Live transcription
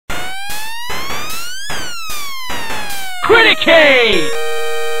Criticade!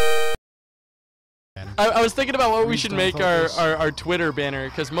 I was thinking about what we should make our Twitter banner,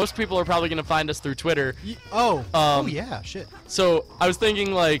 because most people are probably going to find us through Twitter. Oh yeah, shit. So I was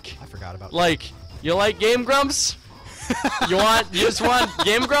thinking, like, I forgot about you like Game Grumps? you just want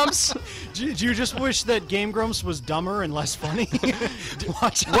Game Grumps? Do you just wish that Game Grumps was dumber and less funny?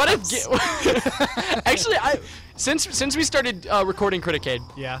 Watch What if actually, since we started recording Criticade,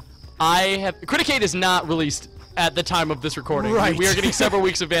 Criticade is not released at the time of this recording. Right. We are getting several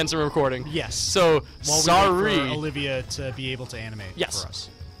weeks advance in recording. Yes. So sorry, we wait for Olivia to be able to animate for us.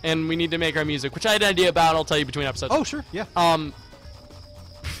 And we need to make our music, which I had an idea about. I'll tell you between episodes. Oh sure, yeah.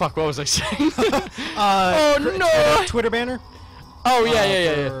 Fuck, what was I saying? Oh no! Twitter banner. Oh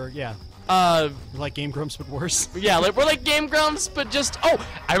yeah. Like Game Grumps but worse. Yeah, we're like Game Grumps, but just I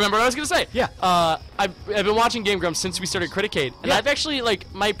remember what I was gonna say. Yeah. I've been watching Game Grumps since we started Criticade, and I've actually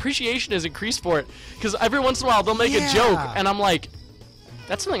my appreciation has increased for it, because every once in a while they'll make a joke, and I'm like,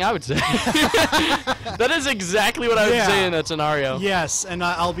 that's something I would say. That is exactly what I would say in that scenario. Yes, and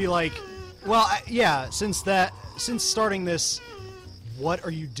I'll be like, well, since starting this, what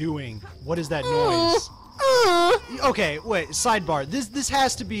are you doing? What is that noise? Okay, wait. Sidebar. This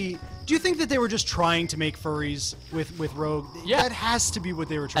has to be. Do you think that they were just trying to make furries with Rogue? Yeah. That has to be what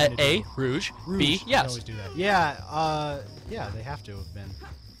they were trying to do. A, Rouge. B, yes. They always do that. Yeah. Yeah. They have to have been.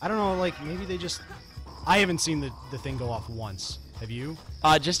 I don't know. Like maybe they just. I haven't seen the thing go off once. Have you?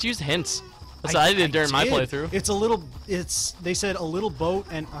 Just use hints. That's what I did during my playthrough. It's a little. They said a little boat,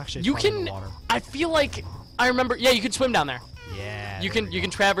 and actually, it's in the water. I feel like I remember. Yeah, you could swim down there. Yeah. You can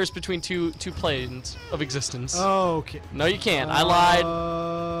traverse between two planes of existence. Okay. No, you can't. I lied.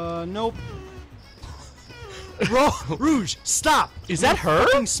 Nope. Rouge, stop! Is that her?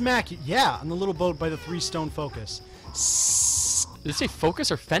 Fucking smack you. Yeah, on the little boat by the 3-stone focus. Did it say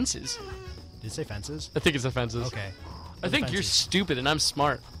focus or fences? Did it say fences? I think it's the fences. Okay. I think you're stupid and I'm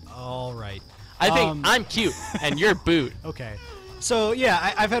smart. All right. I think I'm cute and you're boot. Okay. So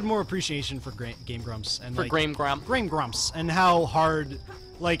yeah, I've had more appreciation for Game Grumps and Game Grumps and how hard,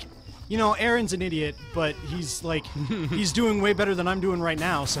 like, you know, Aaron's an idiot, but he's like he's doing way better than I'm doing right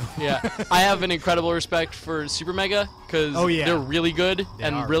now. So yeah, I have an incredible respect for Super Mega, because they're really good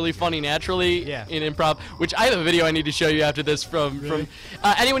and really funny naturally in improv. Which I have a video I need to show you after this from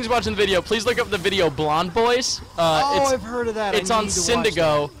anyone who's watching the video. Please look up the video Blonde Boys. I've heard of that. It's on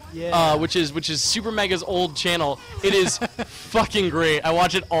Syndigo. Which is Super Mega's old channel. It is fucking great. I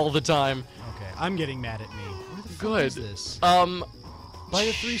watch it all the time. Okay, I'm getting mad at me. Where the fuck is this? By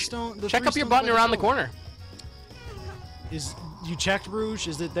the 3-stone. Check up your button around the corner. You checked Rouge?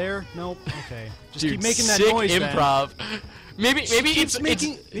 Is it there? Nope. Okay. Just Dude, keep making that sick noise. Improv. Then. Maybe it's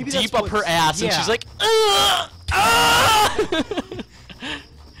deep up her ass, and she's like,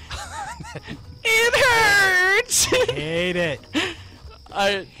 it hurts. I hate it.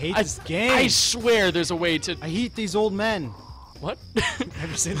 I hate this game. I swear there's a way to. I hate these old men. What? Have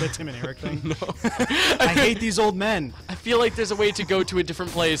you seen that Tim and Eric thing? No. I hate these old men. I feel like there's a way to go to a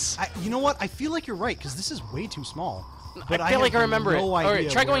different place. You know what? I feel like you're right, because this is way too small. But I feel like I remember it. Alright,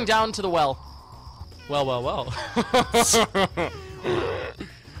 try going down to the well. Well.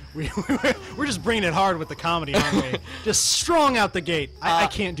 We're just bringing it hard with the comedy, aren't we? Just strong out the gate. I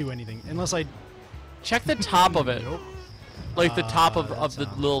can't do anything unless I... Check the top of it. Nope. Like the top of the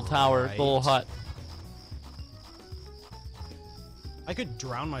little tower, the little hut. I could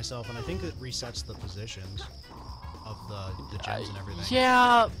drown myself, and I think it resets the positions of the gems and everything.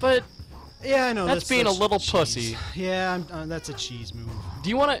 Yeah, but... Yeah, I know. That's being a little pussy. Yeah, that's a cheese move. Do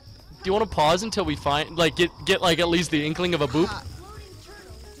you want to pause until we find, like, get like at least the inkling of a boop?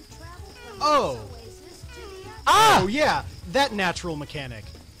 Oh. Oh yeah, that natural mechanic.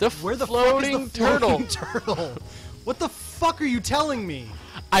 Where the floating turtle? Turtle. What the fuck are you telling me?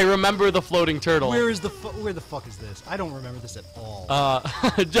 I remember the floating turtle. Where the fuck is this? I don't remember this at all.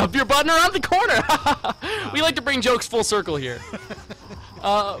 Jump your button around the corner. We like to bring jokes full circle here.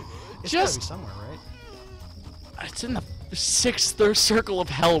 It's gotta be somewhere, right? It's in the 6th circle of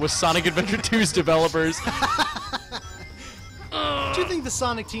hell with Sonic Adventure 2's developers. Do you think the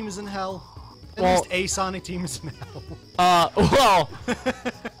Sonic team is in hell? At least a Sonic team is in hell. Well,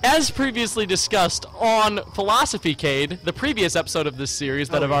 as previously discussed on Philosophy-Cade, the previous episode of this series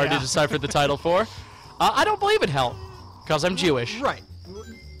that I've already deciphered the title for, I don't believe in hell, because I'm Jewish. Right.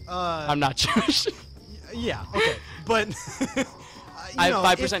 I'm not Jewish. Yeah, okay. But, I have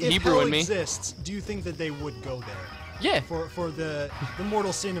 5% Hebrew in me. If hell exists, do you think that they would go there? Yeah. For the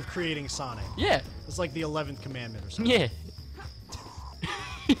mortal sin of creating Sonic? Yeah. It's like the 11th commandment or something. Yeah.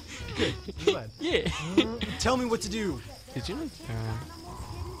 Good. Go ahead. Yeah. Tell me what to do. Did you like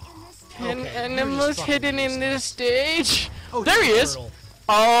An Okay, animal's hidden in this stage. Oh, There he is. turtle.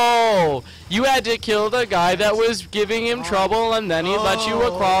 Oh, you had to kill the guy that was giving him trouble, and then he let you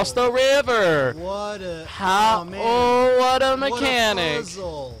across the river. What a How? Oh, man. Oh, what a What a mechanic!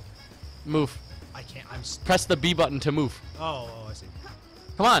 puzzle. Move. I can't. Press the B button to move. Oh, I see.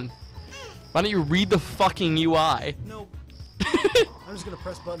 Come on. Why don't you read the fucking UI? Nope. I'm just gonna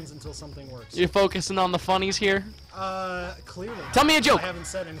press buttons until something works. You're focusing on the funnies here. Clearly. Tell me a joke. I haven't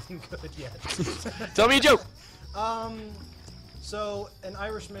said anything good yet. Tell me a joke. So an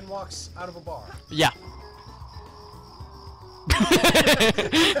Irishman walks out of a bar. Yeah.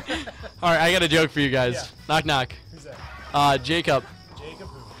 All right, I got a joke for you guys. Yeah. Knock knock. Who's that? Jacob. Jacob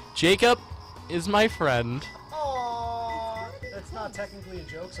who? Jacob is my friend. Aww. That's not technically a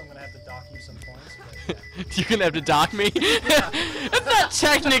joke, so I'm gonna have to dock you some points. But yeah. You're gonna have to dock me. That's not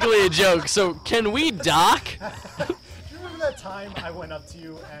technically a joke. So can we dock? Do you remember that time I went up to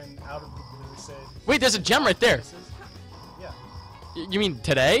you and out of the blue said? Wait, there's a gem right there. Yeah. You mean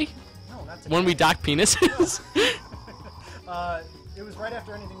today? No, not today. When we dock penises? It was right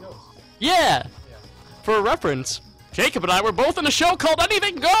after Anything Goes. Yeah. Yeah. For a reference, Jacob and I were both in a show called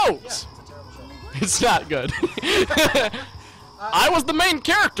Anything Goes. Yeah, it's a terrible show. It's not good. I was the main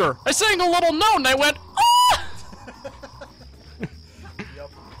character. I sang a little note and I went, ah!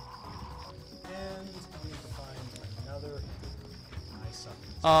 Yep. And I need to find another nice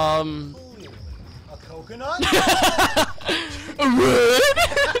substance. Clearly, a coconut?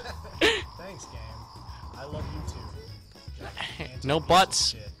 Thanks, game. I love you too. No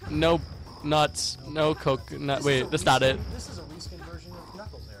butts, no nuts, no coconut. Wait, that's not it. This is a reskin version of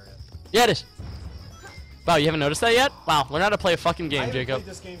Knuckles area. Yeah, it is. Wow, you haven't noticed that yet? Wow, learn how to play a fucking I game, haven't Jacob. played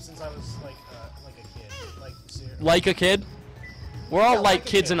this game since I was like a kid. Like, seriously. Like a kid? We're all Yeah, like a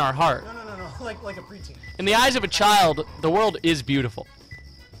kids kid. in our heart. No. Like a preteen. In the eyes of a child, the world is beautiful.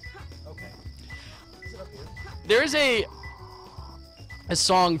 Okay. Is it up here? There is a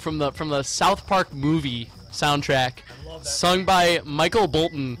song from the South Park movie soundtrack I love that. sung by Michael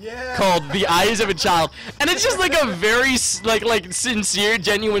Bolton Yeah. called "The Eyes of a Child," and it's just like a very like sincere,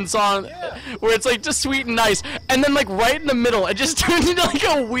 genuine song Yeah. where it's like just sweet and nice, and then like right in the middle, it just turns into like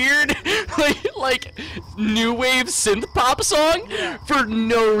a weird like new wave synth pop song Yeah. for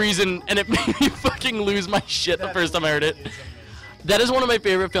no reason, and it made me fucking lose my shit the That first time I heard it. is amazing. That is one of my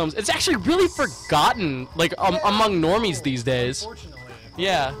favorite films. It's actually really forgotten, like among normies these days. Unfortunately. For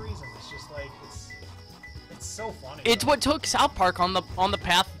Yeah. whatever reason, it's just like it's so funny. It's what took South Park on the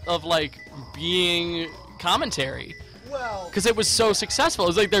path of like being commentary, Well, because it was so successful. It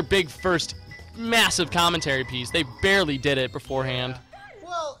was like their big first massive commentary piece. They barely did it beforehand.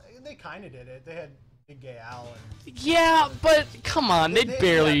 well, they kind of did it. They had Big Gay Al and Yeah, but come on, they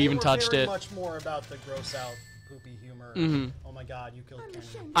barely they even were touched very it. much more about the gross out, poopy humor. Mhm. Oh my God, you killed Kenny.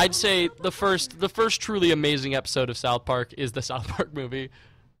 I'd say the first truly amazing episode of South Park is the South Park movie.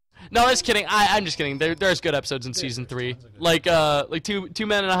 No, just kidding. I'm just kidding. There's good episodes in season 3, tons of good like two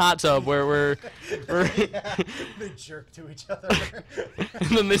men in a hot tub where we're Yeah, they jerk to each other. and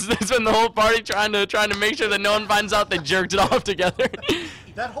then they spend the whole party trying to make sure that no one finds out they jerked it off together.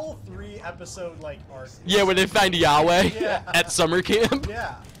 That whole 3-episode like arc. is- Yeah, when they find Yahweh Yeah. at summer camp.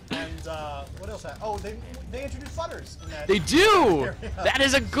 Yeah, and what else? Oh, they introduced Butters. In that They do. area. That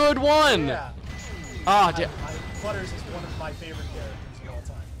is a good one. Yeah. Oh, yeah. Butters is one of my favorite characters of all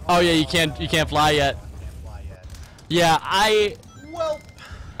time. Oh yeah, you can't fly yet. Can't fly yet. Yeah, Well,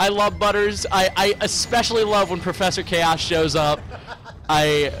 I love Butters. I especially love when Professor Chaos shows up.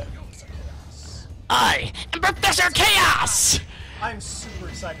 I am Professor Chaos! I'm super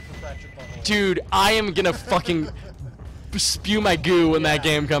excited for Fractured Butthole. Dude, I am gonna fucking spew my goo when that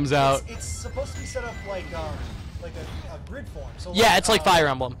game comes out. It's supposed to be set up like a grid form. So Yeah, it's like Fire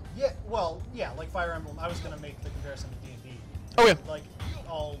Emblem. Yeah, well, yeah, like Fire Emblem. I was gonna make the comparison to D&D. Oh yeah. Like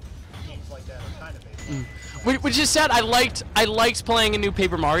all games like that are kind of based on. Which is sad. I liked playing a new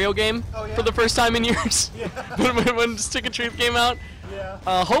Paper Mario game Oh, yeah? for the first time in years. Yeah. when Stick of Truth came out.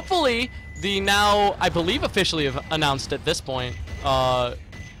 Yeah. Hopefully, the now, I believe, officially announced at this point, or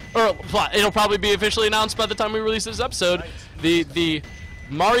well, it'll probably be officially announced by the time we release this episode, Right. the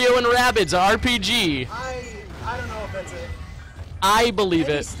Mario and Rabbids RPG. I don't know if that's it. I believe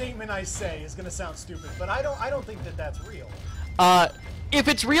Any it. statement I say is gonna sound stupid, but I don't think that that's real. If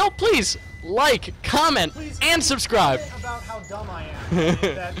it's real, please like, comment, Please and subscribe. comment about how dumb I am.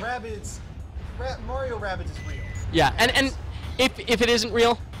 That Mario Rabbids is real. Yeah, and if it isn't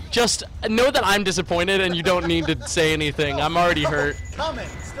real, just know that I'm disappointed and you don't need to say anything. I'm already hurt. Comment,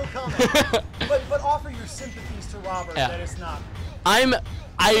 still comment. but offer your sympathies to Robert Yeah. that it's not.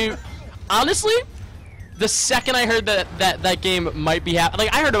 I honestly, the second I heard that game might be happening,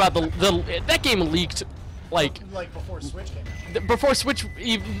 like I heard about that game leaked, like before Switch came out. Before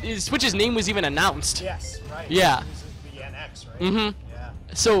Switch's name was even announced. Yes, right. Yeah. This is the NX, right? Mm-hmm. Yeah.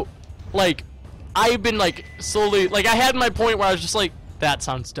 So, like, I've been like slowly, like I had my point where I was just like, that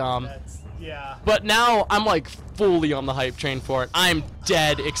sounds dumb. Yeah. But now I'm like fully on the hype train for it. I'm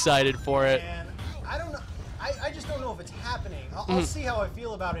dead excited for it. And I don't know. I just don't know if it's happening. I'll see how I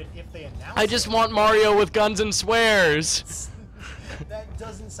feel about it if they announce it. I just want Mario with guns and swears. That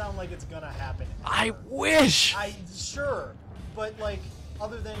doesn't sound like it's gonna happen. I wish. Sure, but like,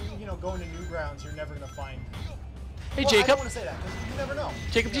 other than going to Newgrounds, you're never gonna find. Hey, well, Jacob. I don't want to say that because you never know.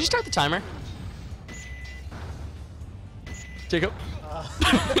 Jacob, did you start the timer? Jacob.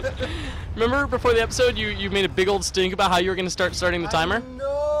 Remember before the episode, you made a big old stink about how you were gonna starting the timer?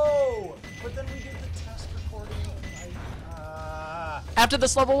 No, but then we did the test recording. After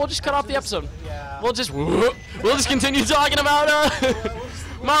this level, we'll just cut off the episode. Yeah. We'll just continue talking about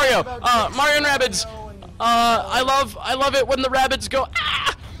Mario. Mario and Rabbids. I love it when the rabbits go.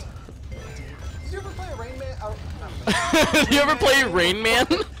 Ah! Did you ever play Rain Man? Did you ever play Rain Man?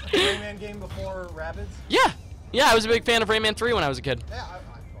 Rain Man game before Rabbids? Yeah. Yeah, I was a big fan of Rayman 3 when I was a kid. Yeah, I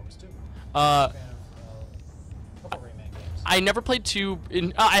was too. Uh, Fan of a couple Rayman games. I never played 2.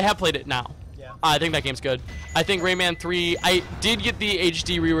 I have played it now. Yeah. I think that game's good. I think Rayman 3. I did get the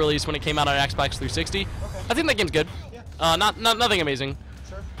HD re-release when it came out on Xbox 360. Okay. I think that game's good. Yeah. Nothing amazing.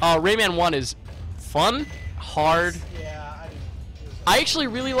 Sure. Rayman 1 is fun, hard. Yeah, I actually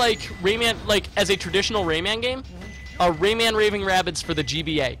really like Rayman, like as a traditional Rayman game. Rayman Raving Rabbids for the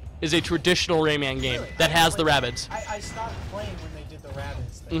GBA is a traditional Rayman game that has the Rabbids. I stopped playing when they did the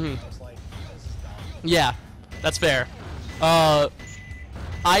Rabbids thing. I was like, this is dumb. Yeah, that's fair. I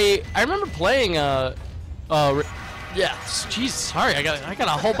remember playing yeah, jeez, sorry, I got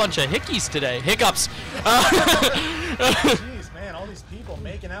a whole bunch of hickeys today. Hiccups. Jeez, man, all these people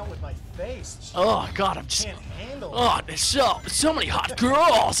making out with my face. Jeez, Oh god, I'm just can't handle it. oh, there's so many hot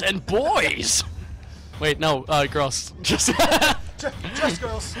girls and boys. Wait, no, girls. Just Just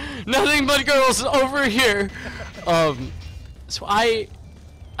girls. nothing but girls over here. So I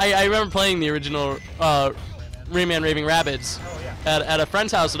remember playing the original Rayman Raving Rabbids at a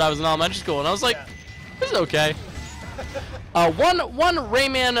friend's house when I was in elementary school, and I was like, this is okay. One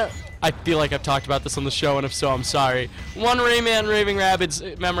Rayman. I feel like I've talked about this on the show, and if so, I'm sorry. One Rayman Raving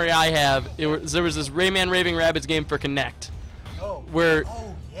Rabbids memory I have, there was this Rayman Raving Rabbids game for Kinect. Oh. Where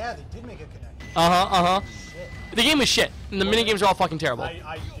Oh yeah, they did make a connection. The game was shit, and the minigames are all fucking terrible. I didn't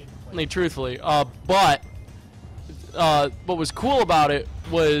play. Like, truthfully. But what was cool about it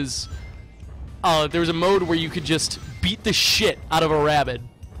was there was a mode where you could just beat the shit out of a rabbit.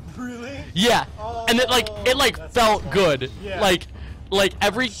 Really? Yeah, and it that's felt fun. good. Yeah. Like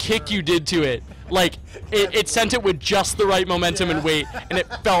every kick you did to it, like it sent it with just the right momentum and weight, and it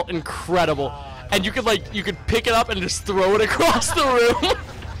felt incredible. And you could pick it up and just throw it across the room.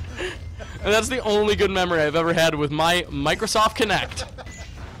 And that's the only good memory I've ever had with my Microsoft Kinect.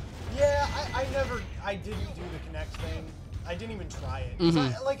 Yeah, I didn't do the Kinect thing. I didn't even try it. 'Cause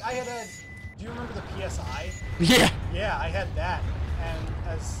I had do you remember the PSI? Yeah. Yeah, I had that, and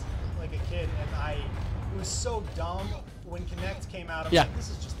as like a kid, and it was so dumb when Kinect came out. I'm like, this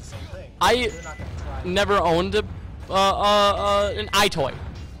is just the same thing. They're not gonna try it. Never owned an iToy.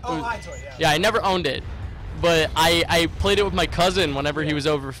 Oh, iToy, yeah. Yeah, I never owned it, but I played it with my cousin whenever he was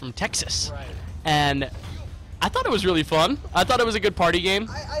over from Texas. Right. And I thought it was really fun. I thought it was a good party game.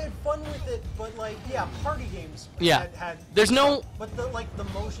 I had fun with it, but like, yeah, party games. Yeah. Had There's no. But the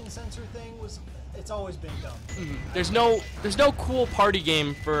motion sensor thing it's always been dumb. There's no cool party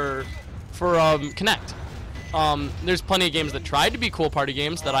game for Kinect. There's plenty of games that tried to be cool party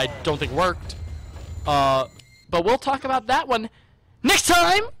games that I don't think worked. But we'll talk about that one next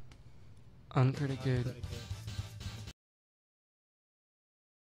time on Criticade.